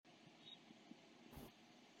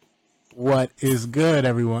What is good,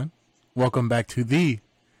 everyone? Welcome back to the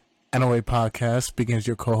NOA podcast. Speaking as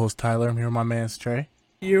your co-host Tyler, I'm here with my man Trey.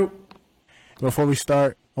 You. Before we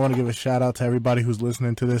start, I want to give a shout out to everybody who's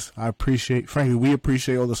listening to this. We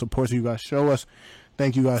appreciate all the support you guys show us.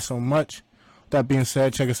 Thank you guys so much. That being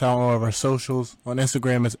said, check us out on all of our socials. On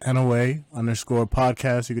Instagram is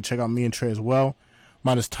NOA_podcast. You can check out me and Trey as well.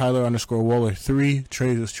 Mine is Tyler_Waller3.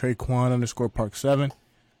 Trey's is Treyquan_Park7.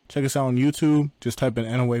 Check us out on YouTube. Just type in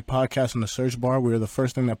NOA podcast in the search bar. We're the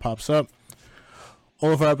first thing that pops up.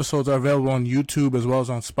 All of our episodes are available on YouTube as well as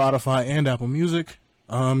on Spotify and Apple Music.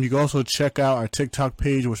 You can also check out our TikTok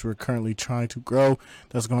page, which we're currently trying to grow.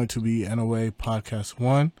 That's going to be NOA Podcast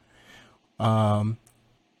 1.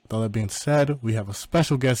 With all that being said, we have a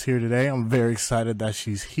special guest here today. I'm very excited that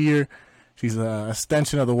she's here. She's an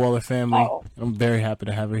extension of the Waller family. Oh. I'm very happy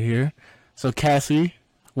to have her here. So, Cassie,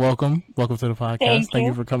 welcome. Welcome to the podcast. Thank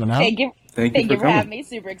you for coming out. Thank you for having me.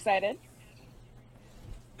 Super excited.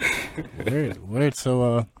 Weird.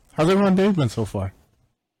 So, how's everyone's day been so far?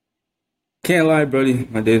 Can't lie, Brody.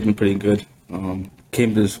 My day's been pretty good.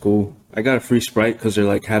 Came to the school. I got a free Sprite because they're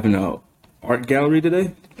like having a art gallery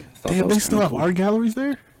today. Damn, they still have cool. art galleries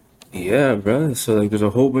there? Yeah, bro. So like, there's a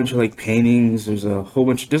whole bunch of like paintings. There's a whole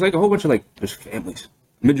bunch of there's families.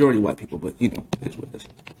 Majority white people, but it is what it is.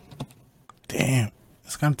 Damn,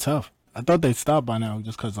 it's kind of tough. I thought they'd stop by now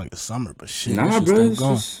just because like it's summer, but shit, Nah, this bro. is It's still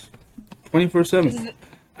going. just 24/7.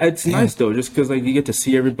 It's nice though, just because like you get to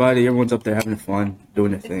see everybody. Everyone's up there having fun,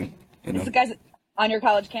 doing their thing. Is the guys on your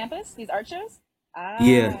college campus? These art shows?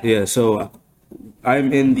 Yeah. So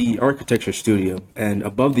I'm in the architecture studio, and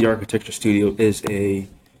above the architecture studio is a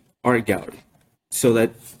art gallery. So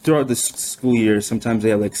that throughout the school year, sometimes they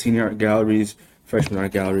have like senior art galleries, freshman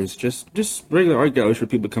art galleries, just regular art galleries for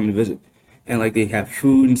people to come to visit. And like they have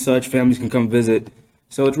food and such, families can come visit.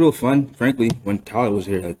 So it's real fun. Frankly, when Tyler was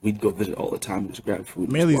here, like we'd go visit all the time, just grab food.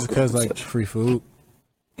 and Mainly just it's walk around because and like such. free food.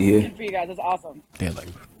 Yeah. Good for you guys. That's awesome. Yeah, like.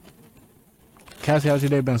 Cassie, how's your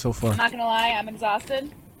day been so far? I'm not gonna lie, I'm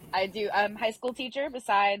exhausted. I'm a high school teacher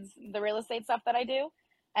besides the real estate stuff that I do.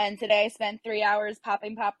 And today I spent 3 hours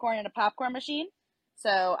popping popcorn in a popcorn machine.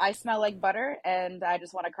 So I smell like butter and I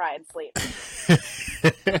just want to cry and sleep.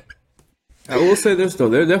 I will say this though,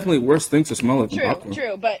 there are definitely worse things to smell like than popcorn.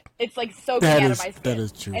 True, but it's like soaking That out is- of my skin. that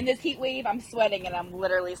is true. In this heat wave, I'm sweating and I'm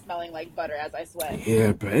literally smelling like butter as I sweat.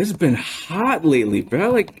 Yeah, bro, it's been hot lately, bro.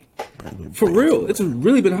 Like, for real, it's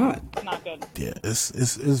really been hot. It's not good. Yeah,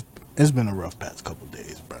 it's been a rough past couple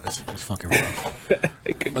days, bro. It's fucking rough.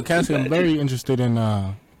 But Cassie, I'm very interested in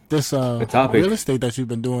this topic. real estate that you've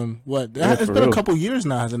been doing. What? Yeah, It's for been a real. couple years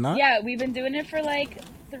now, has it not? Yeah, we've been doing it for like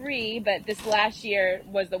 3, but this last year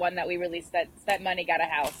was the one that we released that money got a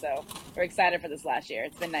house. So we're excited for this last year.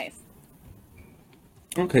 It's been nice.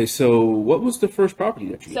 Okay, so what was the first property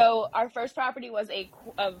that you got? So our first property was a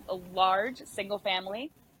large single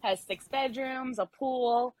family, has 6 bedrooms, a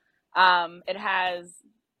pool. It has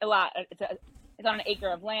a lot. It's on an acre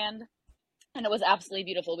of land, and it was absolutely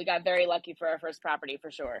beautiful. We got very lucky for our first property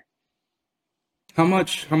for sure. How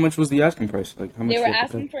much was the asking price? Like how much They were did you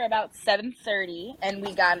have to asking pay? for about $730, and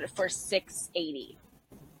we got it for $680.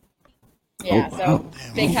 Yeah, Oh, so wow.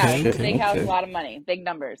 big house, Okay, big house, okay. a lot of money, big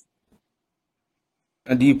numbers.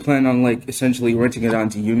 And do you plan on like essentially renting it out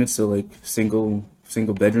into units, so like single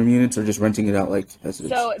bedroom units, or just renting it out like as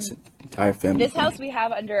So, its entire family? This house we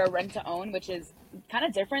have under a rent to own, which is kind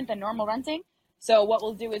of different than normal renting. So what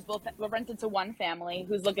we'll do is we'll rent it to one family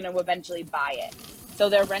who's looking to eventually buy it. So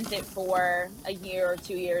they'll rent it for a year or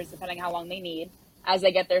 2 years, depending how long they need, as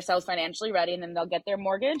they get themselves financially ready, and then they'll get their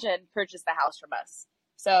mortgage and purchase the house from us.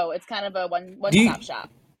 So it's kind of a one-stop shop.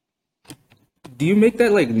 Do you make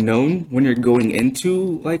that like known when you're going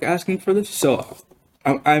into like asking for this? So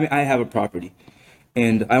I have a property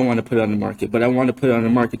and I want to put it on the market, but I want to put it on the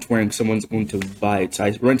market to where someone's going to buy it. So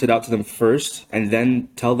I rent it out to them first and then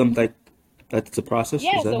tell them like that's the process.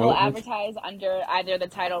 Yeah, Is that so how we'll it works? advertise under either the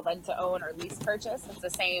title rent to own or lease purchase. It's the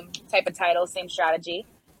same type of title, same strategy.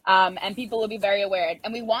 And people will be very aware.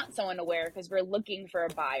 And we want someone aware because we're looking for a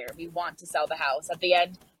buyer. We want to sell the house. At the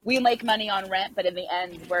end, we make money on rent, but in the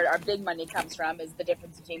end, where our big money comes from is the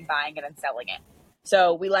difference between buying it and selling it.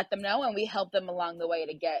 So we let them know and we help them along the way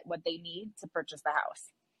to get what they need to purchase the house.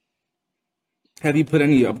 Have you put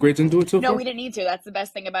any upgrades into it so No, far? we didn't need to. That's the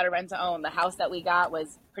best thing about a rent to own. The house that we got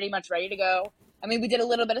was pretty much ready to go. I mean, we did a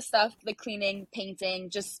little bit of stuff, like cleaning, painting,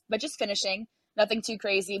 just finishing. Nothing too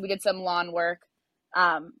crazy. We did some lawn work,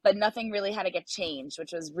 but nothing really had to get changed,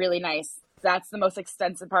 which was really nice. That's the most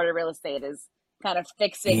expensive part of real estate is kind of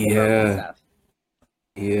fixing the broken Yeah. stuff.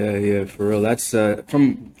 Yeah, for real. That's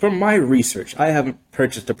from my research. I haven't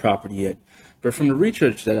purchased a property yet, but from the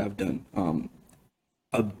research that I've done,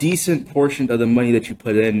 a decent portion of the money that you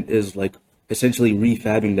put in is like essentially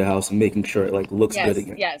refabbing the house and making sure it like looks good Yes,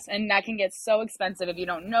 again. yes. And that can get so expensive if you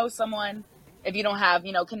don't know someone, if you don't have,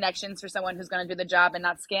 connections for someone who's going to do the job and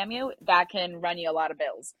not scam you, that can run you a lot of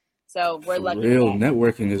bills. So we're For lucky in real, that.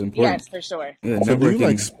 networking is important. Yes, for sure. Yeah, So do you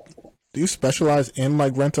like networking. do you specialize in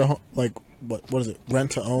like rent to like what is it,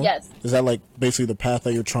 rent to own? Yes. Is that like basically the path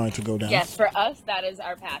that you're trying to go down? Yes, for us, that is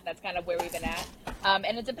our path. That's kind of where we've been at.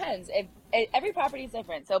 And it depends. Every property is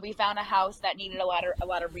different. So if we found a house that needed a lot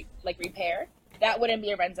of repair, that wouldn't be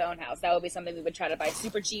a rent to own house. That would be something we would try to buy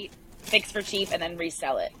super cheap, fix for cheap, and then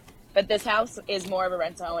resell it. But this house is more of a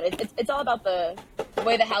rent to own. It's all about the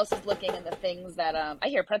way the house is looking and the things that I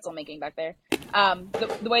hear pretzel making back there.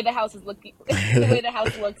 The way the house is looking, the way the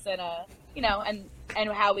house looks, and and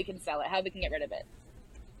how we can sell it, how we can get rid of it.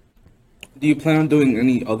 Do you plan on doing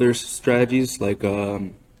any other strategies like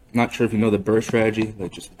not sure if you know the Burr strategy,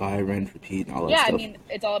 like just buy, rent, repeat, and all that Yeah, I stuff? mean,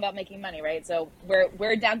 it's all about making money, right? So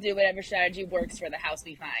we're down to do whatever strategy works for the house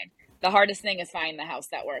we find. The hardest thing is finding the house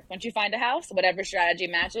that works. Once you find a house, whatever strategy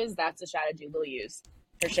matches, that's the strategy we'll use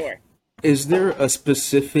for sure. Is there a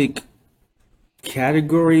specific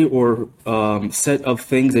category or set of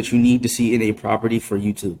things that you need to see in a property for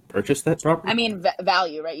you to purchase that I property? mean,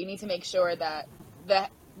 value, right? You need to make sure that the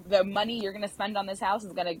the money you're going to spend on this house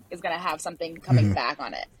is gonna have something coming back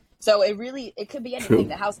on it. So it could be anything. True.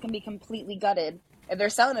 The house can be completely gutted. If they're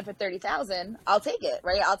selling it for 30,000, I'll take it,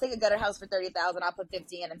 right? I'll take a gutted house for 30,000. I'll put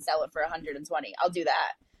 50 in and sell it for 120. I'll do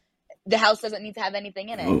that. The house doesn't need to have anything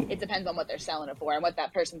in it. Oh, It depends on what they're selling it for and what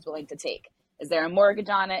that person's willing to take. Is there a mortgage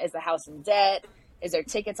on it? Is the house in debt? Is there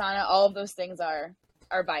tickets on it? All of those things are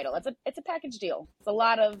vital. It's a package deal. It's a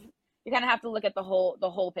lot of you kind of have to look at the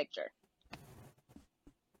whole picture.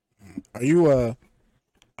 Are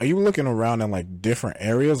you looking around in like different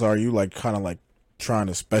areas, or are you like kind of like trying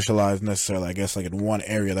to specialize necessarily? I guess like in one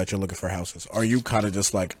area that you're looking for houses. Are you kind of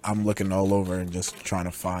just like I'm looking all over and just trying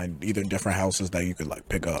to find either different houses that you could like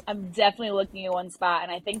pick up? I'm definitely looking at one spot,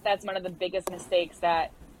 and I think that's one of the biggest mistakes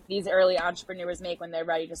that these early entrepreneurs make when they're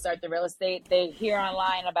ready to start the real estate. They hear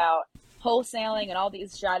online about wholesaling and all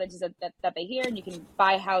these strategies that they hear, and you can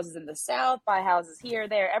buy houses in the South, buy houses here,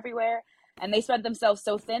 there, everywhere, and they spread themselves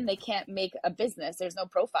so thin they can't make a business. There's no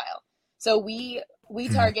profile. So we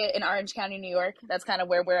target in Orange County, New York. That's kind of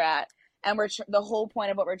where we're at, and the whole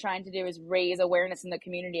point of what we're trying to do is raise awareness in the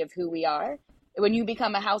community of who we are. When you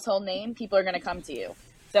become a household name, people are going to come to you.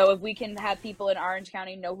 So if we can have people in Orange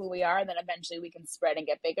County know who we are, then eventually we can spread and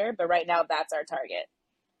get bigger. But right now, that's our target.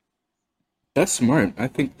 that's smart. I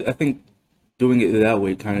think doing it that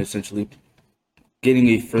way, kind of essentially getting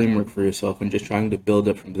a framework for yourself and just trying to build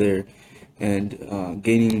up from there, and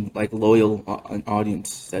gaining like loyal an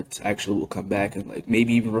audience that actually will come back and like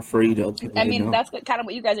maybe even refer you to other people I they mean, know. that's kind of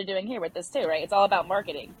what you guys are doing here with this too, right? It's all about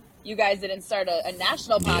marketing. You guys didn't start a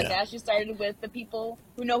national Yeah, podcast. You started with the people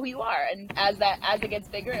who know who you are, and as it gets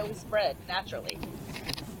bigger, it will spread naturally.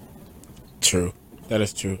 true. That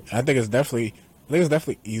is true. I think it's definitely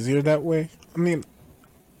easier that way. I mean,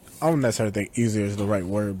 I don't necessarily think easier is the right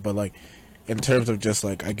word, but like in terms of just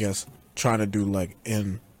like I guess trying to do like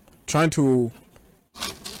in trying to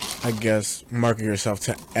I guess market yourself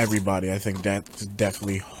to everybody. I think that's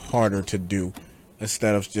definitely harder to do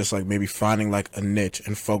instead of just like maybe finding like a niche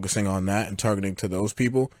and focusing on that and targeting to those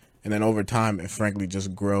people. And then over time, it frankly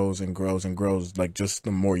just grows and grows and grows. Like just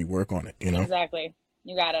the more you work on it, you know. Exactly.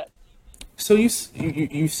 You got it. So you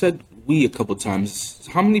said we a couple times.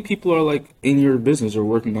 How many people are like in your business or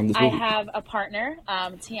working on this I with you? have a partner,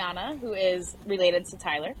 Tiana, who is related to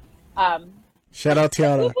Tyler. Um, Shout out whoop,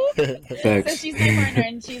 Tiana. whoop. So Facts. she's my partner,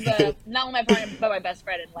 and she's not only my partner but my best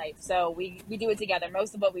friend in life. So we do it together.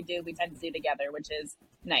 Most of what we do, we tend to do together, which is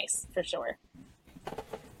nice for sure.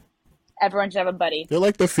 Everyone should have a buddy. They're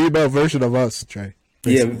like the female version of us, Trey.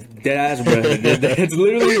 Yeah, Basically. dead ass, bro. It's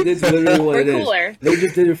literally what We're it is. cooler. They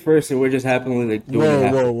just did it first, and we're just happily like doing it Whoa,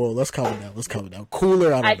 after. whoa, whoa. Let's calm it down. Let's calm it down.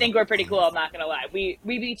 Cooler, I I don't know. think we're pretty cool. I'm not gonna lie. We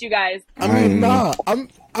beat you guys. I I mean, know. nah.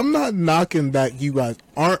 I'm not knocking that you guys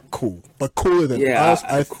aren't cool, but cooler than Yeah, us.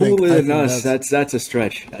 cooler I than think us. That's a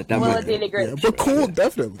stretch. That We'll might agree to agree. yeah, but cool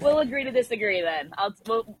definitely. We'll agree to disagree then.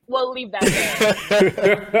 We'll leave that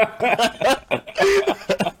there.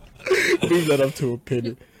 Leave that up to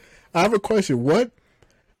opinion. I have a question. What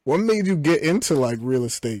made you get into like real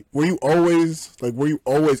estate? Were you always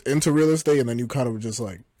into real estate and then you kind of just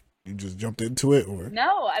like you just jumped into it or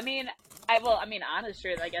No, I mean, honest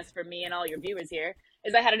truth, I guess for me and all your viewers here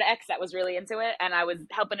is I had an ex that was really into it, and I was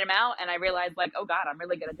helping him out, and I realized like, oh God, I'm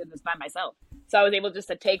really gonna do this by myself. So I was able just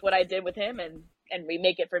to take what I did with him and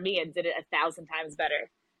remake it for me and did it 1,000 times better,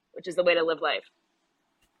 which is the way to live life.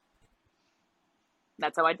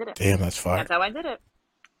 That's how I did it. Damn, that's fire. That's how I did it.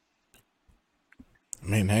 I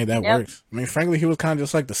mean, hey, that Yep. works. I mean, frankly, he was kind of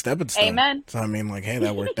just like the stepping stone. Amen. So I mean, like, hey,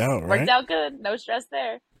 that worked out, right? Worked out good. No stress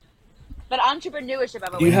there. But entrepreneurship,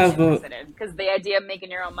 I've Do you always have been a- interested in, because the idea of making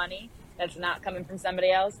your own money that's not coming from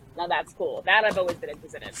somebody else, now that's cool. That I've always been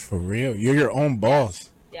interested in. For real, you're your own boss.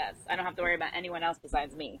 Yes, I don't have to worry about anyone else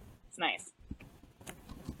besides me. It's nice.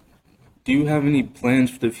 Do you have any plans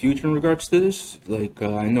for the future in regards to this? Like,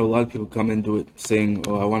 I know a lot of people come into it saying,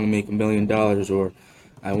 "Oh, I want to make $1 million," or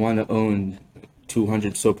 "I want to own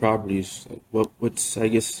 200 so properties." What's I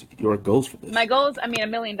guess your goals for this? My goals, I mean, $1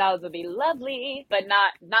 million would be lovely, but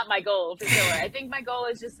not my goal for sure. I think my goal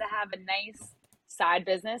is just to have a nice side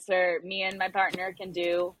business where me and my partner can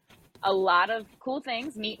do a lot of cool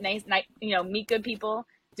things, meet meet good people,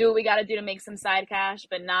 do what we got to do to make some side cash,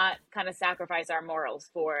 but not kind of sacrifice our morals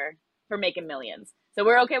for making millions. So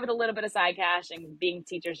we're okay with a little bit of side cash and being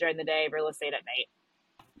teachers during the day, real estate at night.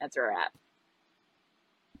 That's where we're at.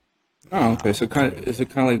 Oh, okay. So is it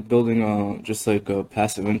kind of like building just like a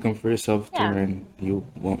passive income for yourself, Yeah. and you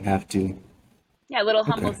won't have to. Yeah, a little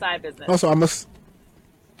humble Okay. side business. Also,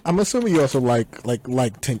 I'm assuming you also like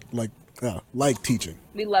teaching.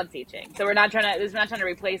 We love teaching. So we're not trying to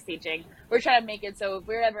replace teaching. We're trying to make it so if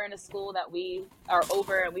we're ever in a school that we are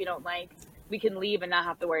over and we don't like, we can leave and not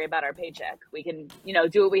have to worry about our paycheck. We can,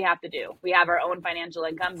 do what we have to do. We have our own financial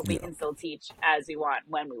income, but we can still teach as we want,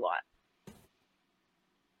 when we want.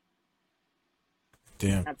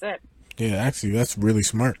 Damn. That's it. Yeah, actually, that's really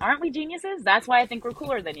smart. Aren't we geniuses? That's why I think we're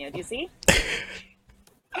cooler than you. Do you see?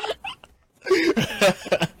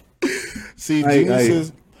 See,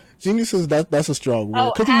 I- geniuses. That's a strong word.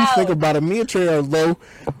 Oh, Because if you think ow. about it, me and Trey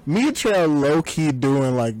are low key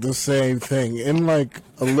doing like the same thing in like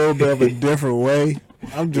a little bit of a different way.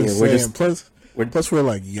 I'm just Yeah, we're saying. just- Plus we're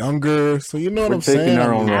like younger, so you know what We're I'm saying. taking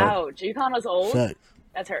our own road. Ouch. Are you calling us old? Fact.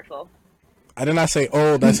 That's hurtful. I did not say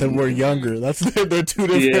old. I said we're younger. They're two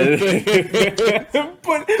different things.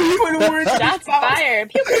 Put words. Shots fired.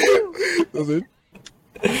 Pew, pew, pew.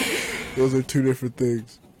 Those are two different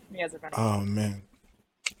things. You guys are funny. Oh man,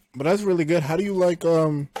 but that's really good. How do you like?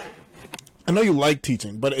 I know you like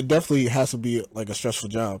teaching, but it definitely has to be like a stressful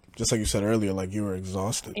job. Just like you said earlier, like you were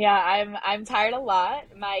exhausted. Yeah, I'm tired a lot.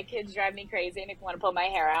 My kids drive me crazy and make me want to pull my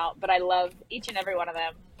hair out, but I love each and every one of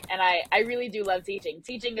them. And I really do love teaching.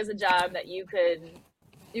 Teaching is a job that you can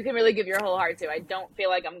really give your whole heart to. I don't feel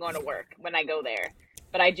like I'm going to work when I go there,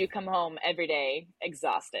 but I do come home every day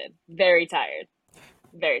exhausted, very tired.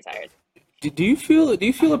 Very tired. Do you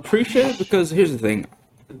feel appreciated? Because here's the thing,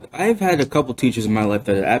 I've had a couple teachers in my life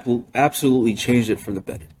that have absolutely changed it for the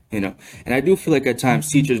better, and I do feel like at times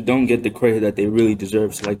teachers don't get the credit that they really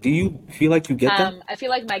deserve. So, like, do you feel like you get that? I feel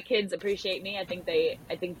like my kids appreciate me. I think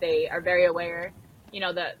they are very aware.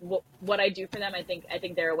 That what I do for them. I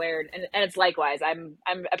think they're aware, and it's likewise. I'm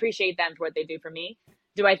appreciate them for what they do for me.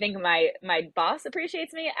 Do I think my boss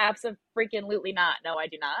appreciates me? Absolutely not. No, I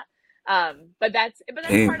do not. But that's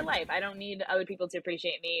Damn. part of life. I don't need other people to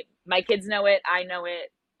appreciate me. My kids know it. I know it,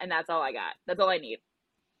 and that's all I got. That's all I need.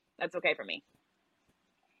 That's okay for me.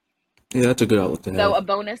 Yeah, that's a good outlook to have. So a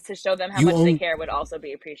bonus to show them how You much they own- care would also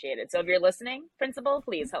be appreciated. So if you're listening, principal,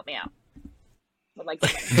 please help me out. Would like to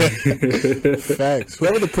Facts.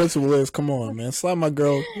 Whoever the principal is, come on, man. Slap my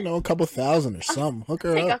girl, a couple thousand or something. Hook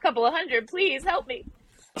her take a up. couple of hundred. Please help me.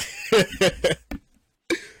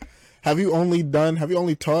 Have you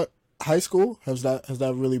only taught high school? Has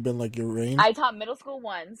that really been like your range? I taught middle school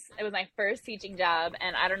once. It was my first teaching job,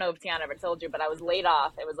 and I don't know if Tiana ever told you, but I was laid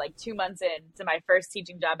off. It was like 2 months in to my first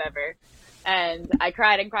teaching job ever, and I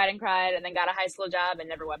cried and cried and cried, and then got a high school job and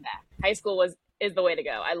never went back. High school is the way to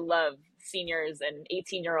go. I love seniors and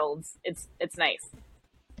 18-year-olds. It's nice.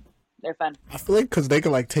 They're fun. I feel like because they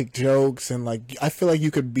can like take jokes and like I feel like you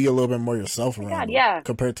could be a little bit more yourself around them yeah.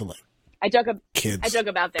 compared to like I joke kids. I joke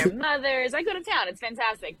about their mothers. I go to town. It's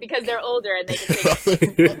fantastic because they're older and they can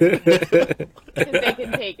take it. Because they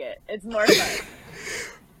can take it. It's more fun.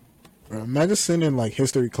 Bro, imagine sitting in like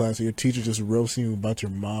history class and your teacher just roasting you about your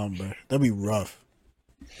mom, bro. That'd be rough.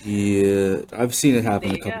 Yeah, I've seen it happen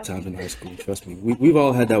There a you couple go. times in high school. Trust me, we've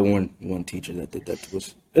all had that one teacher that did that to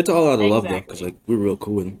us. It's all out of love though, because Exactly. like we're real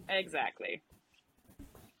cool with him. Exactly.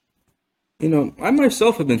 I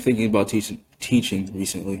myself have been thinking about teaching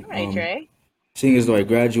recently. All right, Trey. Seeing as though I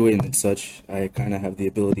graduated and such, I kind of have the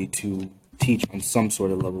ability to teach on some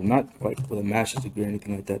sort of level, not like with a master's degree or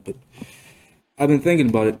anything like that, but I've been thinking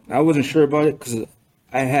about it. I wasn't sure about it because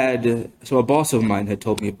so a boss of mine had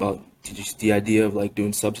told me about just the idea of like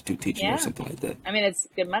doing substitute teaching or Yeah. something like that. I mean, it's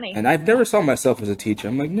good money. And I've never saw myself as a teacher.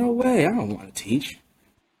 I'm like, no way, I don't want to teach.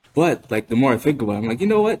 But like the more I think about it, I'm like, you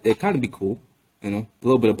know what? It'd kind of be cool. You know, a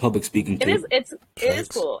little bit of public speaking It is. too. It is Facts.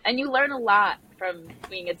 cool, and you learn a lot from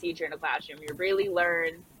being a teacher in a classroom. You really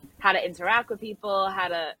learn how to interact with people, how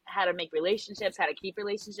to make relationships, how to keep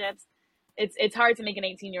relationships. It's hard to make an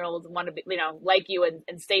 18-year-old want to be, like you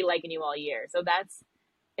and stay liking you all year. So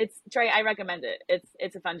it's Trey. I recommend it.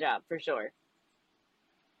 It's a fun job for sure.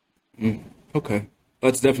 Okay,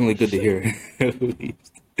 that's definitely good to hear. At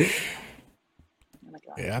least. Oh my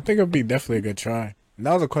god. Yeah, I think it'd be definitely a good try. And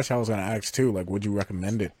that was a question I was gonna ask too. Like, would you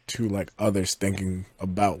recommend it to like others thinking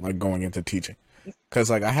about like going into teaching? Because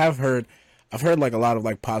like I've heard like a lot of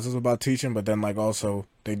like positives about teaching, but then like also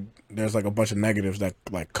there's like a bunch of negatives that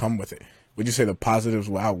like come with it. Would you say the positives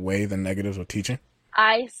will outweigh the negatives of teaching?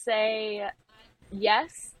 I say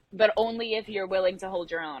yes, but only if you're willing to hold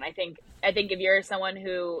your own. I think if you're someone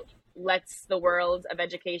who lets the world of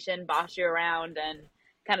education boss you around and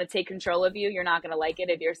kind of take control of you, you're not going to like it.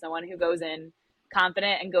 If you're someone who goes in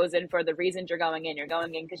confident and goes in for the reasons you're going in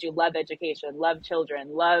because you love education, love children,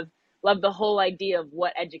 love the whole idea of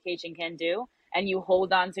what education can do, and you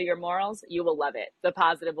hold on to your morals, you will love it. The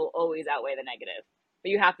positive will always outweigh the negative. But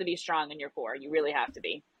you have to be strong in your core. You really have to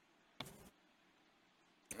be.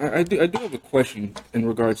 I do have a question in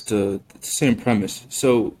regards to the same premise.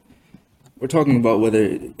 So we're talking about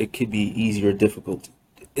whether it could be easy or difficult.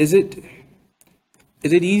 Is it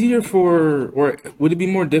is it easier for, or would it be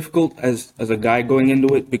more difficult as a guy going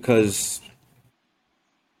into it because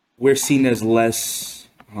we're seen as less,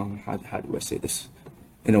 how do I say this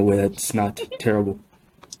in a way that's not terrible?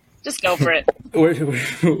 Just go for it.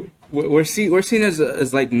 We're seen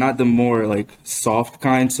as like not the more like soft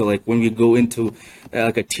kind. So like when we go into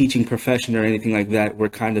like a teaching profession or anything like that, we're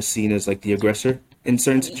kind of seen as like the aggressor in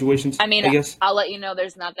certain situations, I mean, I guess. I'll let you know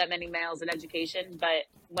there's not that many males in education, but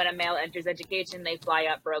when a male enters education, they fly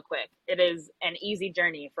up real quick. It is an easy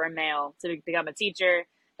journey for a male to become a teacher,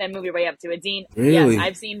 then move your way up to a dean. Yes, Really?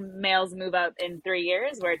 I've seen males move up in 3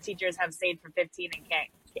 years where teachers have stayed for 15 and can't,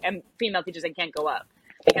 and female teachers and can't go up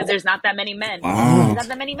because there's not that many men. There's Wow. not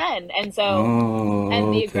that many men, and so and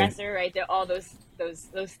Oh, the okay. aggressor, right? All those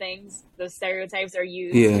things, those stereotypes are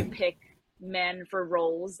used Yeah, to pick men for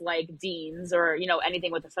roles like deans or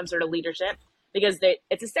anything with some sort of leadership because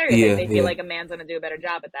it's a stereotype. yeah, They feel yeah. like a man's going to do a better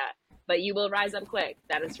job at that, but you will rise up quick.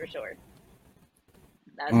 That is for sure.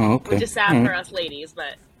 That Oh, which okay. is All sad for right. us ladies,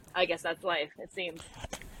 but I guess that's life. It seems.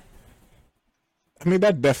 I mean,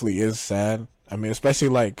 that definitely is sad. I mean, especially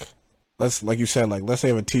like let's like you said, like let's say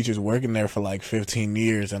if a teacher's working there for like 15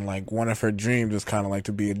 years and like one of her dreams is kind of like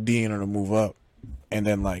to be a dean or to move up, and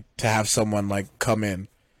then like to have someone like come in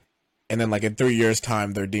and then like in 3 years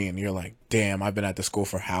time they're dean. You're like, damn, I've been at the school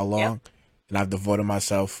for how Yep. long, and I've devoted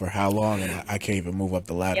myself for how long, and I can't even move up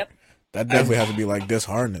the ladder. Yep. That I definitely has to be like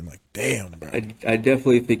disheartening. Like, damn, bro. I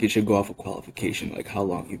definitely think it should go off a qualification, like how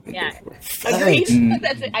long you've been there Yeah. for. Agreed. Facts.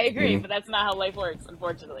 That's it. I agree, Mm, but that's not how life works,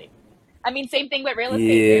 unfortunately. I mean, same thing with real estate.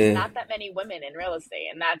 There's yeah, not that many women in real estate,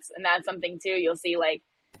 and that's something too. You'll see like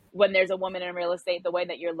when there's a woman in real estate, the way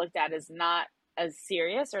that you're looked at is not as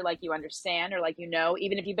serious or like you understand or like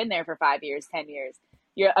even if you've been there for 5 years, 10 years.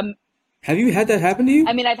 You're have you had that happen to you?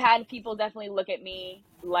 I mean, I've had people definitely look at me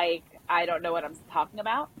like I don't know what I'm talking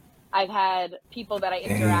about. I've had people that I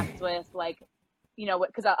Damn. interact with, like,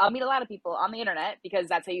 because I'll meet a lot of people on the internet because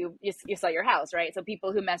that's how you sell your house, right? So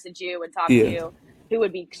people who message you and talk to Yeah, you who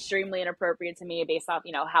would be extremely inappropriate to me based off,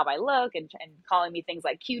 how I look and calling me things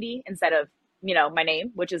like cutie instead of, my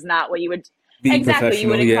name, which is not what you would being exactly. You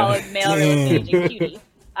professional. wouldn't call Yeah. a male real estate Damn. agent cutie.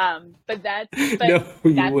 But but No,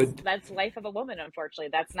 you that's would. that's life of a woman, unfortunately.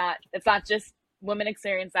 It's not just women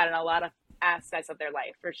experience that in a lot of aspects of their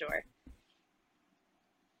life for sure.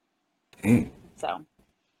 Damn. So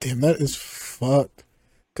Damn, that is fucked.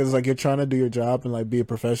 Cause like you're trying to do your job and like be a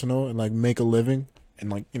professional and like make a living and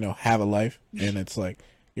like have a life, and it's like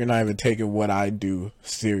you're not even taking what I do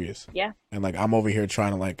serious. yeah, And like I'm over here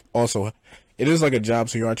trying to like also, it is like a job,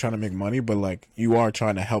 so you are trying to make money, but like you are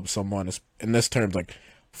trying to help someone in this terms like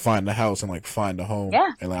find a house and like find a home,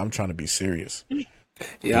 yeah. and like I'm trying to be serious. Yeah,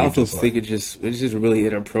 And I you're also just like, think it's just really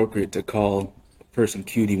inappropriate to call a person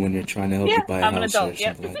cutie when you're trying to help Yeah, you buy a I'm an house or adult.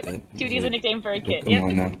 Yep. something like that. It's Cutie is a like, nickname for a kid. come Yep.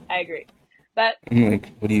 on now. I agree. But I'm like,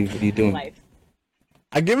 what are you doing? life.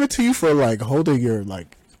 I give it to you for like holding your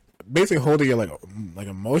like basically holding your like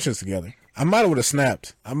emotions together. I might have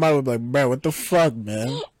snapped. I might have been like, bro, what the fuck,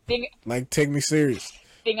 man? Being Like, take me serious.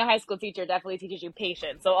 being a high school teacher definitely teaches you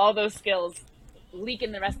patience. So all those skills leak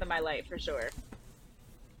in the rest of my life for sure.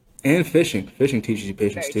 And fishing. Fishing teaches you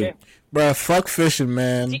patience Very too. true. Bruh, fuck fishing,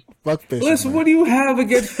 man. Fuck fishing. Listen, man. what do you have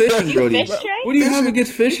against fishing, You Brody? fish, Trey? What do you have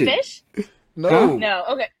against You fishing? fish? No. No.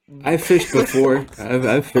 Okay. I fished before.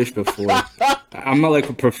 I've fished before. I'm not like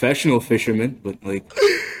a professional fisherman, but like,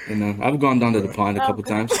 you know, I've gone down to the pond a couple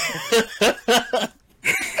times.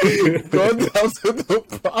 Go down to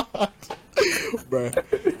the pond.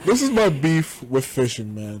 Bruh, this is my beef with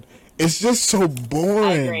fishing, man. It's just so boring.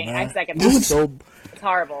 I agree. Man. I second It's that. so. It's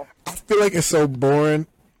horrible. I feel like it's so boring,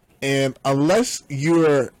 and unless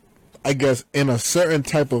you're, I guess, in a certain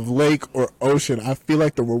type of lake or ocean, I feel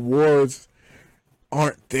like the rewards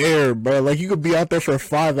aren't there, bro. Like you could be out there for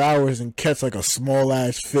 5 hours and catch like a small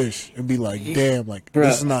ass fish and be like, damn, like Bruh.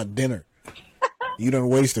 this is not dinner. You done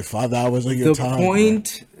wasted 5 hours of your The time.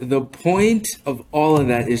 the point of all of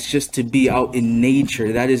that is just to be out in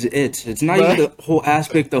nature. That is it. It's not even the whole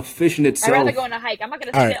aspect of fishing I'd itself. rather go on a hike. I'm not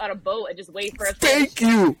gonna All sit right. on a boat and just wait for a fish. Thank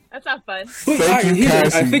you. That's not fun. But, Thank all right, you, here, I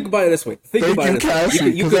Cassie. think about it this way. Think Thank about you, it this way.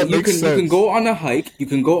 Cassie, You 'cause can, that makes you sense. can go on a hike. You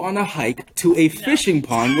can go on a hike to a fishing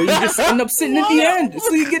pond where you just end up sitting at the end.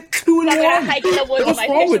 So you get 2 in I'm gonna one. hike in the woods with What's my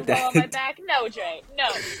wrong with fishing pole on my that? back. No, Dre. No.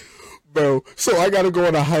 Bro, so I gotta go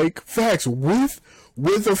on a hike. Facts with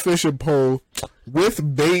a fishing pole,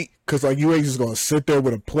 with bait, cause like you ain't just gonna sit there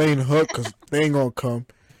with a plain hook, cause they ain't gonna come.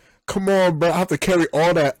 Come on, bro. I have to carry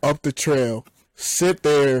all that up the trail, sit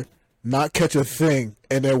there, not catch a thing,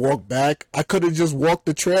 and then walk back. I could have just walked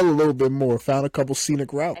the trail a little bit more, found a couple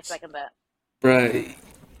scenic I routes. second that. Right.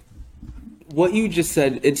 What you just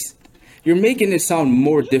said, you're making it sound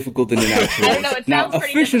more difficult than it actually I is. don't know. It Now, sounds a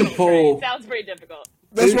pretty fishing difficult. Trey. pole. It sounds pretty difficult.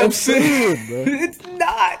 That's what I'm saying, bro. It's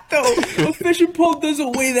not though. A fishing pole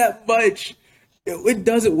doesn't weigh that much. It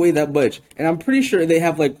doesn't weigh that much, and I'm pretty sure they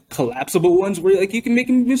have like collapsible ones where like you can make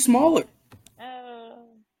them even smaller.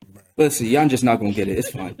 Listen, y'all just not gonna get it. It's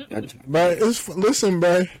fine. Y'all just- But listen,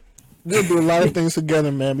 bro. We're gonna do a lot of things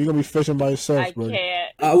together, man. You're gonna be fishing by yourself, I bro.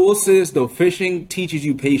 can't. I will say this though: fishing teaches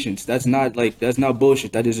you patience. That's not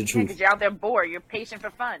bullshit. That is the Because truth. you're out there bored. You're patient for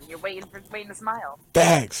fun. You're waiting to smile.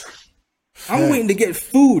 Thanks. I'm waiting to get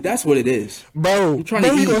food. That's what it is. Bro, trying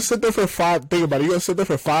to you eat. gonna sit there for think about it. You gonna sit there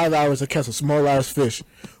for 5 hours to catch a small ass fish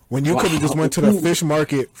when you could have just went to the fish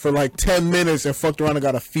market for like 10 minutes and fucked around and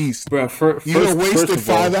got a feast. Bruh, You done wasted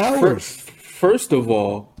 5 hours. First of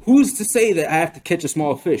all, who's to say that I have to catch a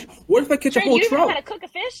small fish? What if I catch a Trey, whole you even know how trout? to cook a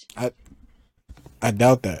fish? I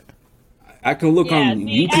doubt that. I can look Yeah, on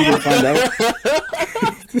see, YouTube and find out.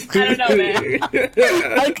 I don't know, man.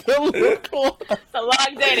 I can look on. It's a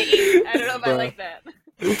long day to eat. I don't know if I like that.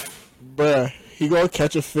 Bruh, he gonna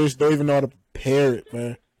catch a fish, don't even know how to prepare it,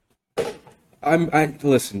 man. I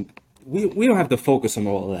listen. We don't have to focus on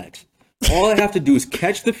all of that. All I have to do is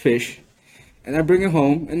catch the fish, and I bring it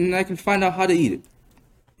home, and I can find out how to eat it.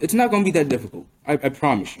 It's not gonna be that difficult. I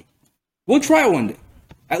promise you. We'll try it one day,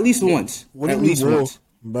 at least once. What do At you mean, least bro? once.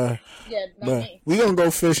 Bruh, Yeah, not bruh. me. We gonna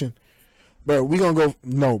go fishing. Bruh, we gonna go.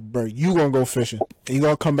 No, bruh, you gonna go fishing. And you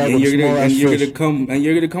gonna come back And with a you're small gonna ass and you're fish. gonna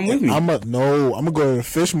come with me. I'm gonna go to the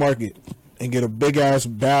fish market and get a big ass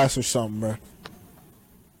bass or something, bruh.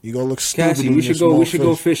 You gonna look stupid. Cassie, with we your should go. We small should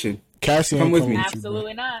go fish. fishing. Cassie, Come ain't with coming me. with you, bro.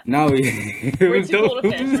 Absolutely not. Now we. We're too cool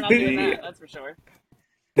to fish. We're not doing that. That's for sure.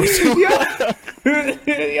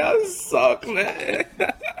 Y'all suck, man.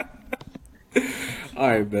 All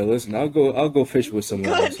right, man. Listen, I'll go fish with someone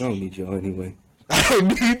else. I don't need y'all anyway. I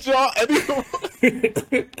don't need y'all anymore.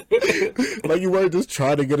 Like you weren't just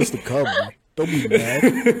trying to get us to come, man. Don't be mad.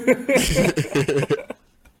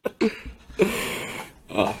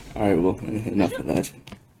 All right, well, enough of that.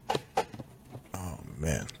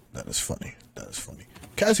 Man, that is funny. That is funny.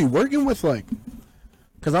 Cassie, working with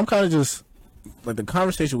because I'm kind of just the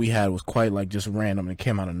conversation we had was quite just random and it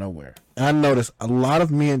came out of nowhere. And I noticed a lot of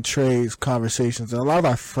me and Trey's conversations and a lot of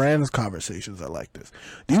our friends' conversations are like this.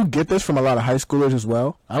 Do you get this from a lot of high schoolers as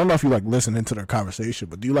well? I don't know if you listen into their conversation,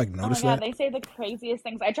 but do you Oh my notice god, that? they say the craziest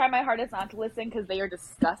things. I try my hardest not to listen because they are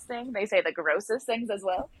disgusting. They say the grossest things as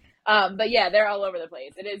well. But yeah, they're all over the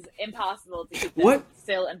place. It is impossible to keep them What?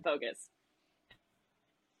 still and focused.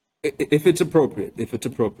 If it's appropriate,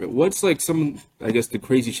 what's some, I guess, the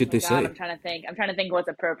crazy shit they God, say? I'm trying to think what's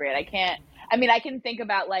appropriate. I can think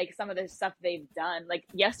about some of the stuff they've done. Like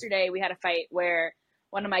yesterday we had a fight where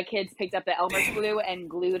one of my kids picked up the Elmer's glue and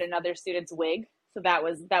glued another student's wig. So that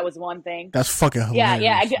was one thing. That's fucking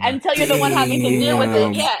hilarious. Yeah. Until you're the one having to deal with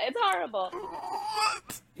Damn. it. Yeah, it's horrible.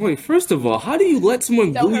 Wait, first of all, how do you let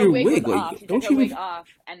someone So glue her your wig wig? was off. Like, She took don't her you wig even? off,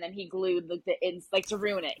 and then he glued like to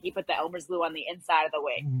ruin it. He put the Elmer's glue on the inside of the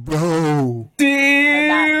wig. Bro, And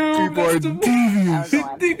that Damn, people are that's the that was devious. the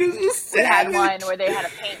one. niggas was We had one savage. where they had a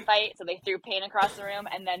paint fight, so they threw paint across the room,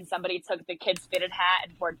 and then somebody took the kid's fitted hat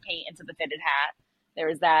and poured paint into the fitted hat. There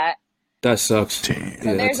was that. That sucks. So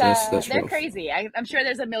Yeah, that's they're rough. crazy. I'm sure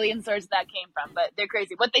there's a million sources that came from, but they're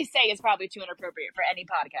crazy. What they say is probably too inappropriate for any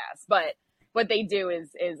podcast, but what they do is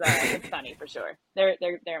it's funny for sure. They're a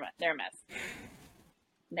mess.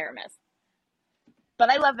 They're a mess. But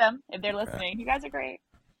I love them if they're listening. You guys are great.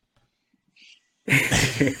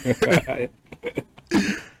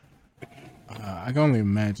 I can only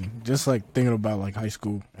imagine. Just like thinking about like high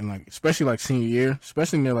school and like especially like senior year,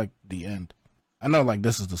 especially near like the end. I know like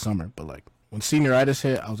this is the summer, but like when senioritis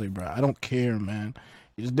hit, I was like, bro, I don't care, man.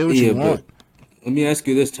 You just do what Yeah, you want. but let me ask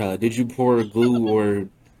you this, Tyler. Did you pour glue or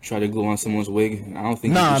try to glue on someone's wig? I don't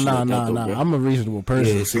think you Nah, do shit nah, like that, nah, though, nah. bro. I'm a reasonable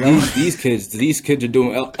person. Yeah, See, so these kids are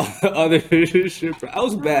doing other shit. Bro. I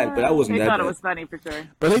was bad, but I wasn't They that thought it bad. was funny for sure.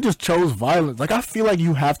 but they just chose violence. Like I feel like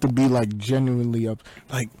you have to be like genuinely up.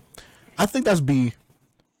 Like I think that's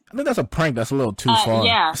a prank. That's a little too far.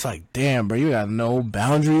 Yeah. It's like, damn, bro, you got no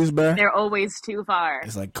boundaries, bro. They're always too far.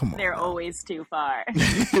 It's like, come on. They're bro. always too far.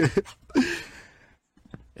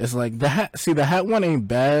 It's like the hat. See, the hat one ain't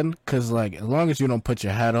bad because like as long as you don't put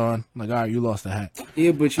your hat on, like all right, you lost the hat.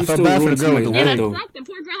 Yeah, but you I felt still bad for ruined the girl with somebody's the Yeah, wig, that though. sucked. The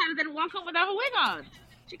poor girl had to then walk home without a wig on.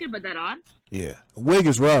 She could put that on. Yeah, a wig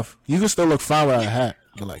is rough. You can still look fine without a hat.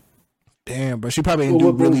 But like, damn, bro, she probably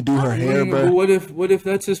didn't really do her hair, But bro. what if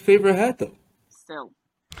that's his favorite hat, though? Still.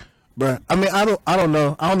 Bro, I mean, I don't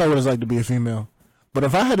know. I don't know what it's like to be a female. But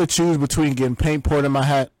if I had to choose between getting paint poured in my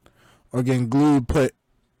hat or getting glue put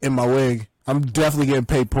in my wig, I'm definitely getting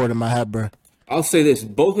paint poured in my hat, bro. I'll say this: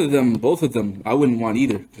 both of them, I wouldn't want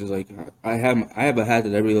either because like I have a hat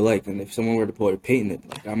that I really like, and if someone were to pour paint in it,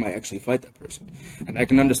 like I might actually fight that person. And I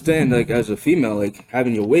can understand like as a female, like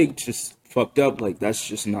having your wig just fucked up, like that's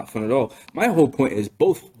just not fun at all. My whole point is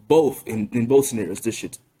both in both scenarios, this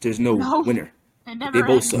shit, there's no winner. It never They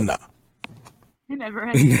both ends. suck. Nah. It never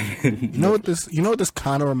ends. You know what this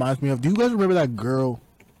kind of reminds me of? Do you guys remember that girl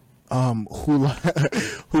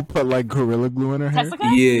who put like gorilla glue in her hair? Tessica?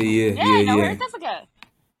 Yeah, I know her. Tessica.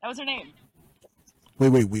 That was her name.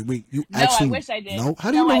 Wait. You No, actually I wish I did. No?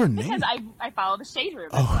 How do you know her name? Because I follow the Shade Room.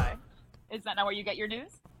 That's why. Is that not where you get your news?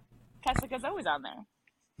 Tessica's always on there.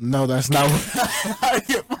 No, that's not where I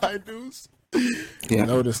get my news. Yeah,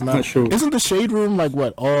 No, that's I'm not. not sure. Isn't the Shade Room like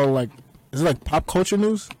what? All like, is it like pop culture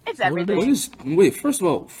news? It's What it everything. Wait, first of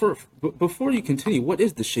all, before you continue, what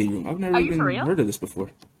is the Shade Room? I've never Are you even for real? heard of this before.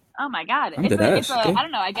 Oh my god! I'm It's dead a, ass, it's a okay. I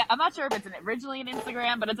don't know. I'm not sure if it's originally an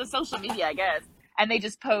Instagram, but it's a social media, I guess. And they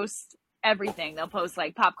just post everything. They'll post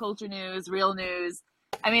like pop culture news, real news.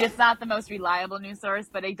 I mean, it's not the most reliable news source,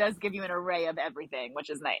 but it does give you an array of everything, which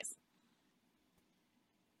is nice.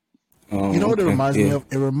 You know what it reminds me yeah. of?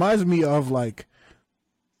 It reminds me of like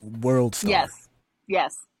World Star.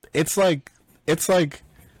 Yes. It's like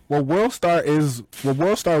what World Star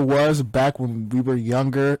was back when we were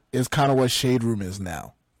younger is kind of what Shade Room is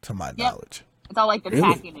now, to my knowledge. It's all like the Really?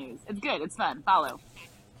 tacky news. It's good. It's fun. Follow.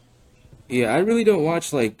 Yeah, I really don't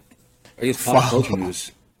watch like I guess pop Follow. culture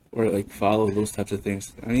news or like follow those types of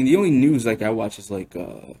things. I mean, the only news like I watch is like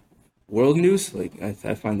world news. Like I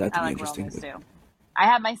find that to I be like world interesting. news but- too. I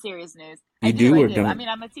have my serious news. I You do. do I or do. don't? I mean,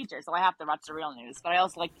 I'm a teacher, so I have to watch the real news, but I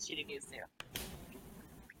also like the shitty news too.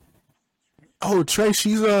 Oh, Trey,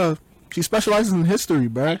 she specializes in history, I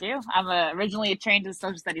bruh. do. I'm originally trained as a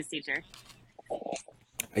social studies teacher.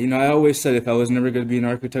 You know, I always said if I was never going to be an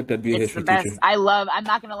architect, I'd be a It's the history best. teacher. I'm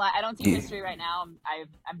not gonna lie. I don't teach history right now.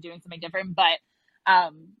 I'm doing something different. But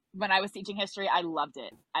when I was teaching history, I loved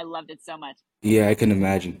it. I loved it so much. Yeah, I can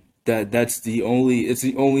imagine. It's the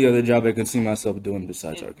only other job I can see myself doing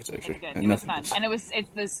besides architecture. It's good. And It was nothing fun, else. and it's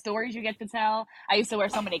the stories you get to tell. I used to wear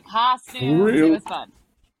so many costumes. For real? It was fun.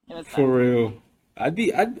 It was fun. For real.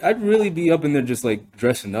 I'd really be up in there just like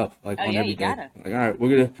dressing up like Oh, on yeah, every you day. gotta. Like, all right,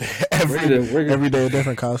 we're gonna Every day a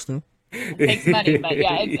different costume. It takes money, but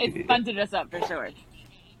yeah, it's fun to dress up for sure.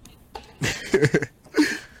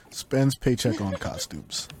 Spends paycheck on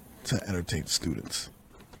costumes to entertain students.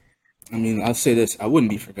 I mean, I'll say this: I wouldn't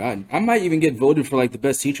be forgotten. I might even get voted for like the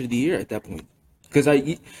best teacher of the year at that point, because I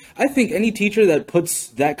think any teacher that puts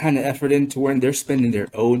that kind of effort into where they're spending their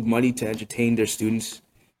own money to entertain their students,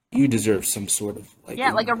 you deserve some sort of like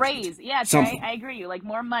Yeah, like a raise. Yeah, Trey, Something. I agree. Like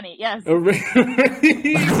more money. Yes. a raise.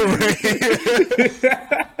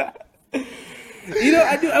 You know,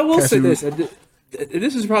 I will say this.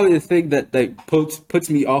 this is probably the thing that puts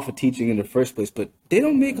me off of teaching in the first place. But they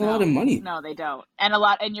don't make a lot of No, money, no, they don't. And a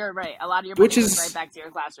lot, and you're right. A lot of your money which goes right is back to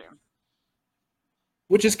your classroom.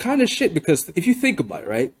 kind of shit. Because if you think about it,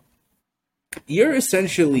 right, you're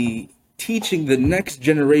essentially teaching the next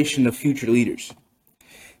generation of future leaders.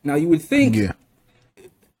 Now, you would think, Yeah.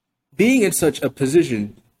 being in such a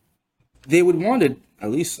position, they would want to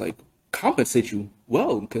at least like compensate you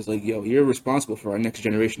well, because like, yo, you're responsible for our next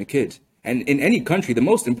generation of kids. And in any country, the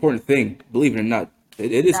most important thing, believe it or not,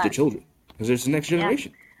 it is the That, children, because there's the next yeah.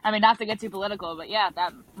 generation. I mean, not to get too political, but yeah,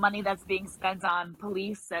 that money that's being spent on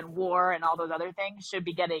police and war and all those other things should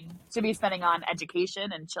be spending on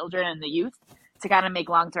education and children and the youth to kind of make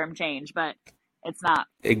long term change. But it's not.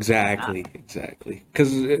 It's not. Exactly.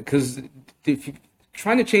 Because if you,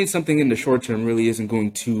 trying to change something in the short term really isn't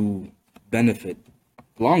going to benefit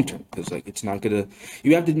long term, because like it's not gonna.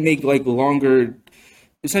 You have to make like longer,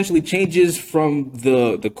 essentially changes from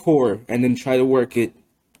the core, and then try to work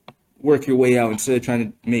your way out instead of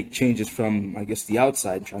trying to make changes from, I guess, the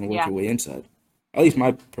outside, trying to work Yeah. your way inside. At least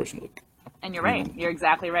my personal look. And you're right. You're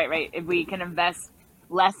exactly right. Right. If we can invest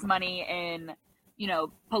less money in,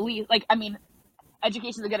 police, like, I mean,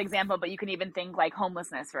 education is a good example, but you can even think like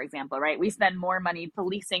homelessness, for example, right? We spend more money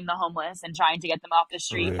policing the homeless and trying to get them off the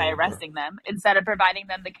street by Yeah, bro. arresting them instead of providing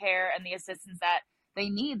them the care and the assistance that they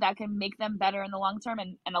need that can make them better in the long term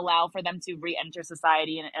and allow for them to re-enter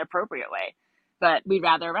society in an appropriate way. But we'd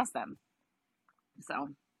rather arrest them. So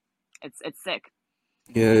it's sick.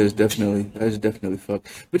 Yeah, that is definitely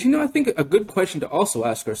fucked. But I think a good question to also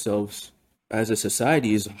ask ourselves as a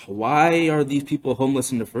society is, why are these people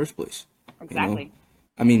homeless in the first place? You know, Exactly.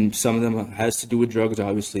 I mean, some of them has to do with drugs,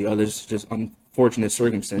 obviously. Others just unfortunate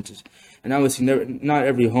circumstances. And obviously, not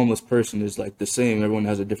every homeless person is like the same. Everyone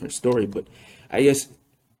has a different story. But I guess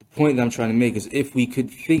the point that I'm trying to make is, if we could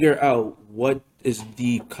figure out what is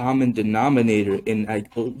the common denominator in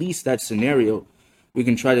at least that scenario, we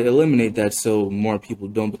can try to eliminate that so more people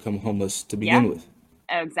don't become homeless to Yeah. begin with.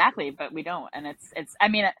 Exactly, but we don't, and it's. I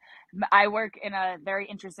mean, I work in a very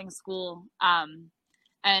interesting school,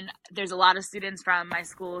 and there's a lot of students from my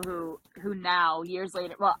school who now years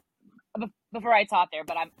later. Well, before I taught there,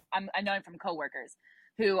 but I know from coworkers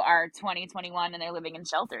who are 20, 21, and they're living in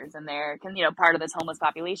shelters, and they're part of this homeless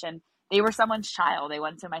population. They were someone's child. They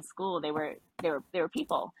went to my school. They were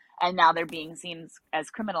people, and now they're being seen as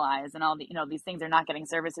criminalized, and all these things. They're not getting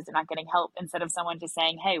services. They're not getting help. Instead of someone just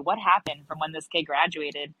saying, "Hey, what happened from when this kid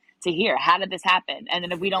graduated to here? How did this happen?" And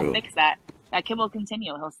then if we don't Bro. fix that, that kid will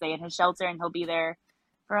continue. He'll stay in his shelter, and he'll be there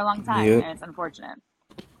for a long time, Yep, and it's unfortunate.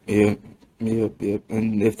 yep, yep.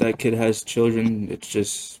 And if that kid has children, it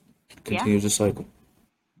just Yeah, continues the cycle.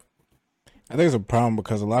 I think it's a problem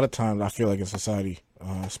because a lot of times I feel like in society,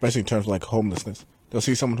 especially in terms of like homelessness, they'll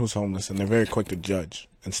see someone who's homeless and they're very quick to judge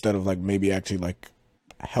instead of like maybe actually like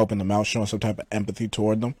helping them out, showing some type of empathy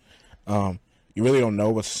toward them. You really don't know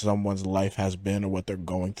what someone's life has been or what they're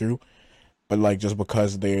going through, but like just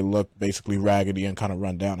because they look basically raggedy and kind of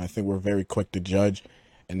run down, I think we're very quick to judge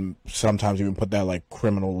and sometimes even put that like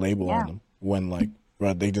criminal label on yeah, them when like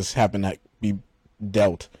right, they just happen to be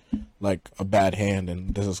dealt like a bad hand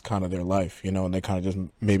and this is kind of their life, and they kind of just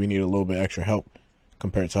maybe need a little bit extra help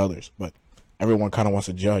compared to others. But everyone kind of wants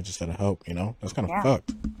to judge instead of help. That's kind of yeah.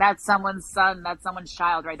 fucked. That's someone's son. That's someone's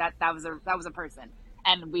child, right? That was a person,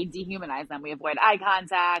 and we dehumanize them. We avoid eye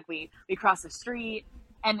contact. We cross the street,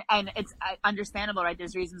 and it's understandable, right?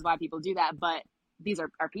 There's reasons why people do that, but these are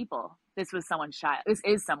people. This was someone's child. This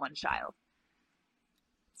is someone's child.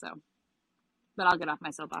 So, but I'll get off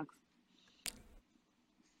my soapbox.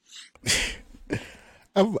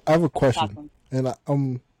 I have a question, Talking. and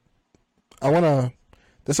I want to.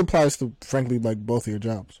 This applies to frankly like both of your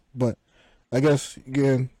jobs, but I guess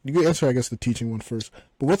again you can answer the teaching one first.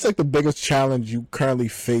 But what's like the biggest challenge you currently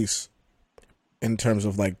face in terms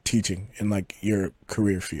of like teaching in like your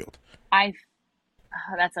career field? I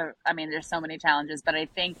I mean, there's so many challenges, but I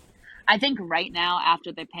think right now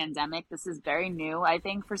after the pandemic, this is very new. I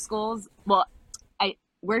think for schools, well,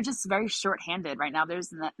 we're just very shorthanded right now.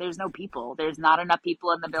 There's no people. There's not enough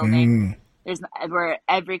people in the building. Mm, Where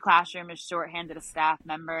every classroom is shorthanded a staff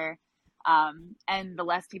member. And the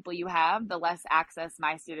less people you have, the less access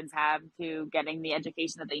my students have to getting the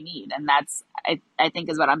education that they need. And I think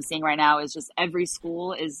is what I'm seeing right now is just every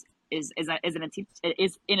school is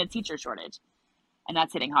in a teacher shortage, and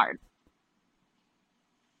that's hitting hard.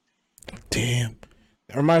 damn,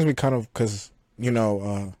 it reminds me kind of because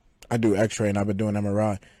I do X-ray and I've been doing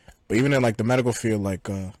MRI, but even in like the medical field, like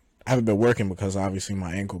I haven't been working because obviously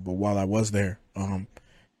my ankle. But while I was there,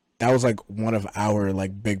 that was like one of our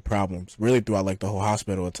like big problems really throughout like the whole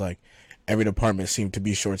hospital. It's like every department seemed to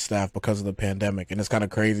be short staffed because of the pandemic. And it's kind of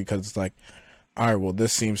crazy because it's like, all right, well,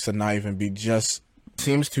 this seems to not even be just,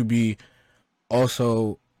 seems to be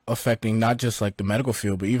also affecting not just like the medical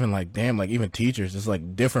field, but even like, damn, like even teachers. It's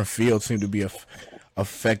like different fields seem to be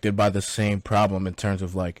affected by the same problem in terms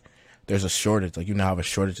of like, there's a shortage. Like you now have a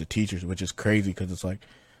shortage of teachers, which is crazy because it's like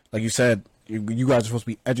you said, you guys are supposed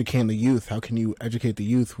to be educating the youth. How can you educate the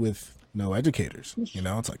youth with no educators? You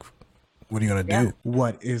know, it's like, what are you going to do?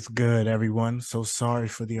 What is good, everyone? So sorry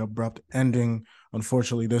for the abrupt ending.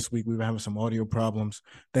 Unfortunately, this week we've been having some audio problems.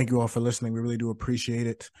 Thank you all for listening. We really do appreciate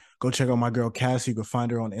it. Go check out my girl, Cassie. You can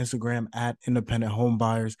find her on Instagram at Independent Home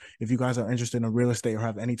Buyers. If you guys are interested in real estate or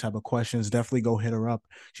have any type of questions, definitely go hit her up.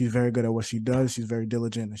 She's very good at what she does. She's very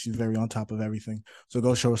diligent and she's very on top of everything. So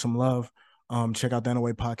go show her some love. Check out the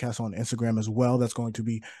NOA podcast on Instagram as well. That's going to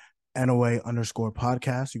be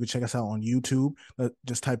NOA_podcast. You can check us out on YouTube.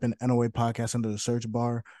 Just type in NOA podcast under the search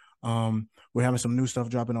bar. We're having some new stuff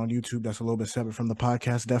dropping on YouTube that's a little bit separate from the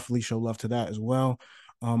podcast. Definitely show love to that as well.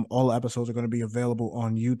 All episodes are going to be available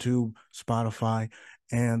on YouTube, Spotify,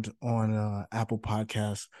 and on Apple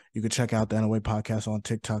Podcasts. You can check out the NOA podcast on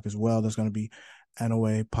TikTok as well. There's going to be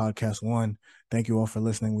NOA Podcast 1. Thank you all for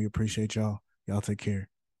listening. We appreciate y'all. Y'all take care.